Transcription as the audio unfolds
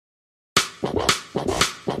Hello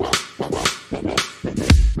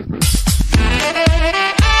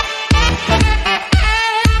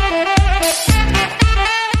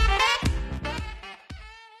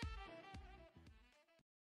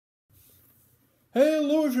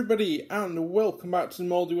everybody and welcome back to the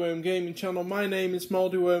MoldyWorm gaming channel. My name is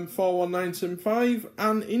MoldyWorm41975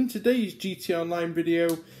 and in today's GT Online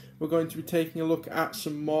video we're going to be taking a look at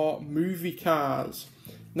some more movie cars.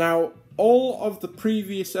 Now all of the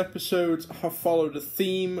previous episodes have followed a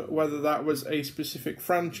theme, whether that was a specific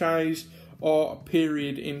franchise or a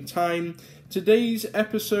period in time. Today's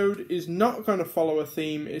episode is not going to follow a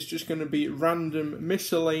theme, it's just going to be random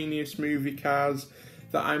miscellaneous movie cars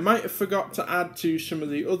that I might have forgot to add to some of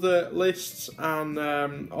the other lists, and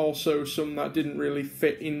also some that didn't really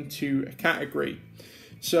fit into a category.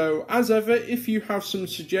 So as ever, if you have some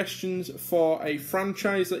suggestions for a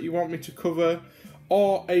franchise that you want me to cover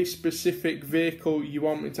or a specific vehicle you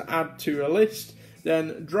want me to add to a list,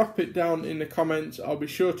 then drop it down in the comments. I'll be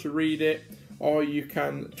sure to read it, or you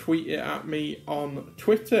can tweet it at me on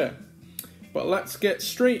Twitter. But let's get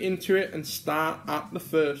straight into it and start at the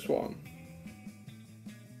first one.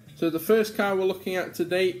 So the first car we're looking at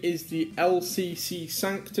today is the LCC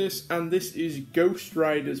Sanctus, and this is Ghost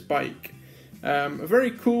Rider's bike. A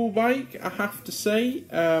very cool bike, I have to say.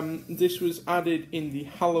 This was added in the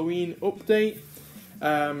Halloween update.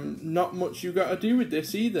 Not much you got to do with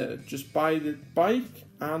this either. Just buy the bike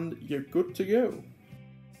and you're good to go.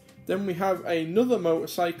 Then we have another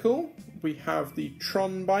motorcycle. We have the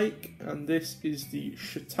Tron bike, and this is the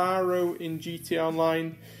Shitaro in GT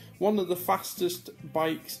Online. One of the fastest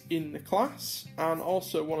bikes in the class, and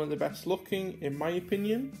also one of the best looking in my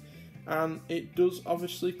opinion, and it does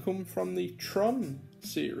obviously come from the Tron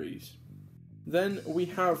series. Then we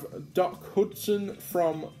have Doc Hudson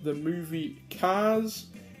from the movie Cars,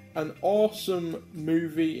 an awesome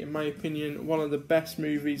movie in my opinion, one of the best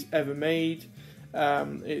movies ever made.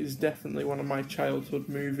 It is definitely one of my childhood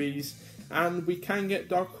movies. And we can get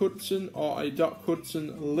Doc Hudson or a Doc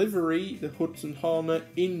Hudson livery, the Hudson Hornet,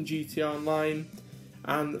 in GT Online.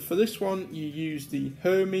 And for this one, you use the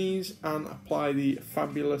Hermes and apply the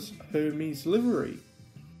fabulous Hermes livery.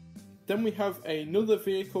 Then we have another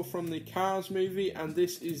vehicle from the Cars movie, and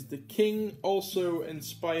this is the King, also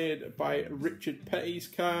inspired by Richard Petty's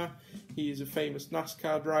car. He is a famous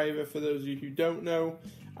NASCAR driver, for those of you who don't know.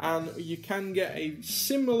 And you can get a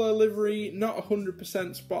similar livery, not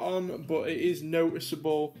 100% spot on, but it is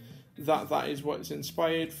noticeable that that is what it's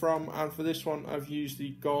inspired from. And for this one, I've used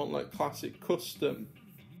the Gauntlet Classic Custom.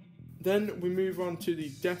 Then we move on to the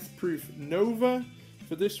Death Proof Nova.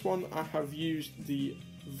 For this one, I have used the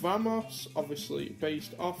Vamos, obviously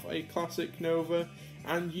based off a classic Nova.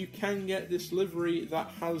 And you can get this livery that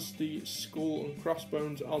has the skull and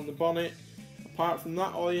crossbones on the bonnet. Apart from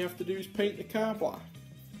that, all you have to do is paint the car black.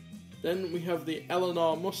 Then we have the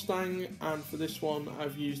Eleanor Mustang, and for this one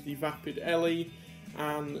I've used the Vapid Ellie,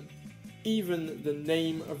 and even the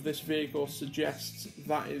name of this vehicle suggests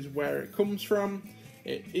that is where it comes from.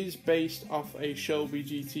 It is based off a Shelby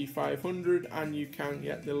GT500, and you can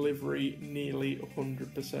get the livery nearly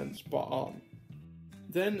 100% spot on.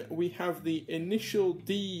 Then we have the Initial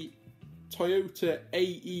D Toyota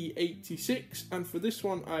AE86, and for this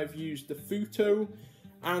one I've used the Futo.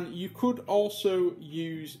 And you could also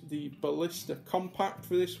use the Ballista Compact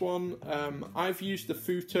for this one. I've used the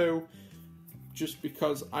Futo just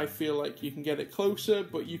because I feel like you can get it closer,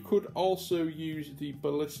 but you could also use the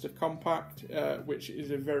Ballista Compact, which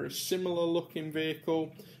is a very similar looking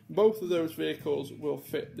vehicle. Both of those vehicles will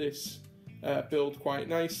fit this build quite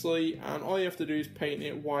nicely, and all you have to do is paint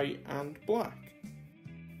it white and black.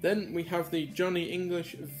 Then we have the Johnny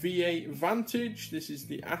English V8 Vantage. This is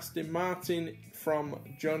the Aston Martin from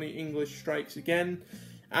Johnny English Strikes Again.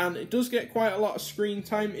 And it does get quite a lot of screen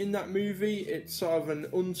time in that movie. It's sort of an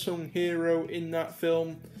unsung hero in that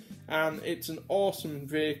film. And it's an awesome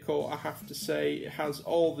vehicle, I have to say. It has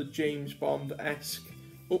all the James Bond-esque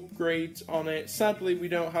upgrades on it. Sadly, we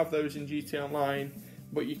don't have those in GT Online,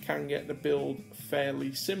 but you can get the build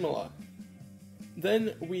fairly similar.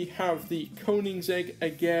 Then we have the Koenigsegg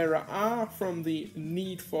Agera R from the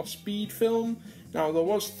Need for Speed film. Now there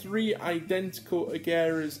was 3 identical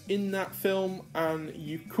Ageras in that film, and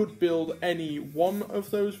you could build any one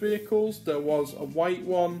of those vehicles. There was a white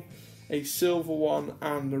one, a silver one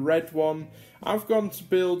and a red one. I've gone to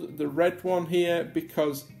build the red one here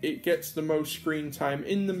because it gets the most screen time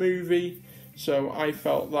in the movie. So I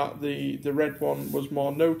felt that the red one was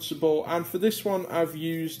more noticeable, and for this one I've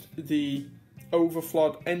used the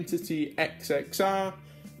Overflod Entity XXR,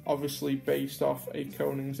 obviously based off a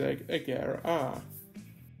Koenigsegg Agera R.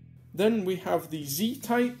 Then we have the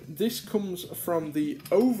Z-Type. This comes from the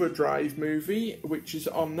Overdrive movie, which is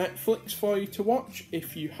on Netflix for you to watch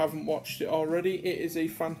if you haven't watched it already. It is a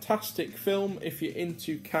fantastic film. If you're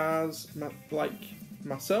into cars like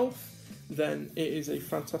myself, then it is a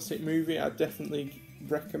fantastic movie. I definitely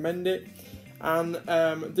recommend it. And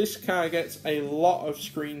this car gets a lot of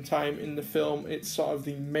screen time in the film. It's sort of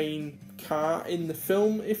the main car in the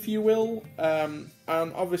film, if you will. And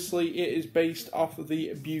obviously it is based off of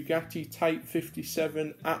the Bugatti Type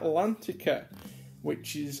 57 Atlantica,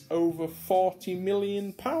 which is over £40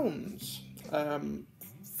 million.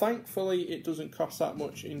 Thankfully it doesn't cost that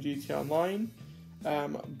much in GT Online,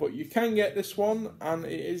 but you can get this one, and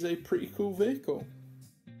it is a pretty cool vehicle.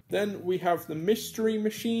 Then we have the Mystery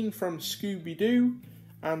Machine from Scooby-Doo,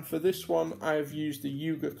 and for this one I've used the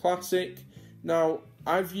Yuga Classic. Now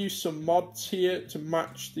I've used some mods here to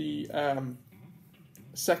match the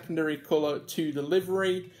secondary colour to the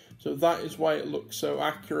livery, so that is why it looks so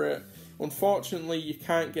accurate. Unfortunately you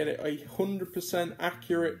can't get it 100%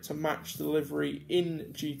 accurate to match the livery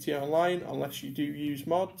in GT Online unless you do use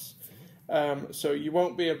mods. So you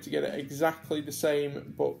won't be able to get it exactly the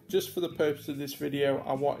same, but just for the purpose of this video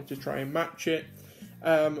I wanted to try and match it.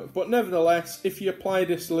 But nevertheless, if you apply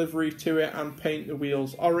this livery to it and paint the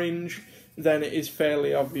wheels orange, then it is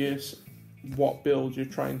fairly obvious what build you're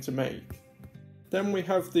trying to make. Then we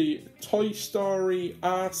have the Toy Story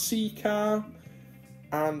RC car,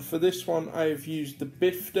 and for this one I've used the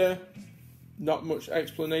Bifter. Not much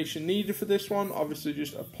explanation needed for this one. Obviously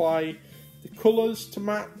just apply the colours to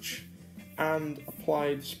match and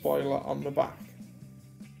apply the spoiler on the back.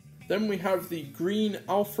 Then we have the green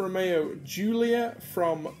Alfa Romeo Giulia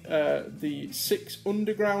from the 6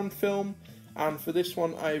 Underground film, and for this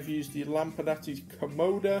one I've used the Lampadati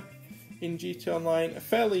Komoda in GT Online. A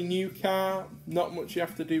fairly new car, not much you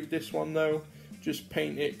have to do with this one though, just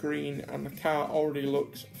paint it green and the car already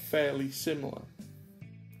looks fairly similar.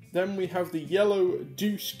 Then we have the yellow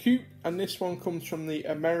Deuce Coupe, and this one comes from the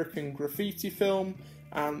American Graffiti film,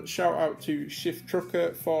 and shout out to Shift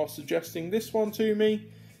Trucker for suggesting this one to me.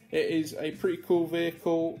 It is a pretty cool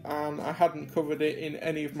vehicle and I hadn't covered it in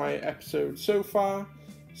any of my episodes so far,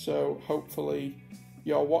 so hopefully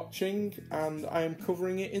you're watching and I am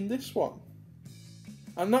covering it in this one.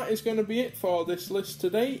 And that is going to be it for this list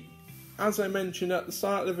today. As I mentioned at the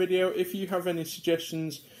start of the video, if you have any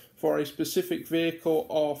suggestions for a specific vehicle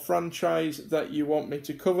or franchise that you want me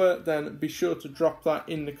to cover, then be sure to drop that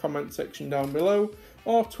in the comment section down below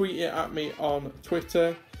or tweet it at me on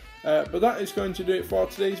Twitter. But that is going to do it for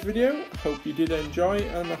today's video. I hope you did enjoy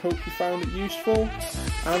and I hope you found it useful,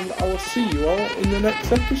 and I will see you all in the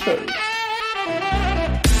next episode.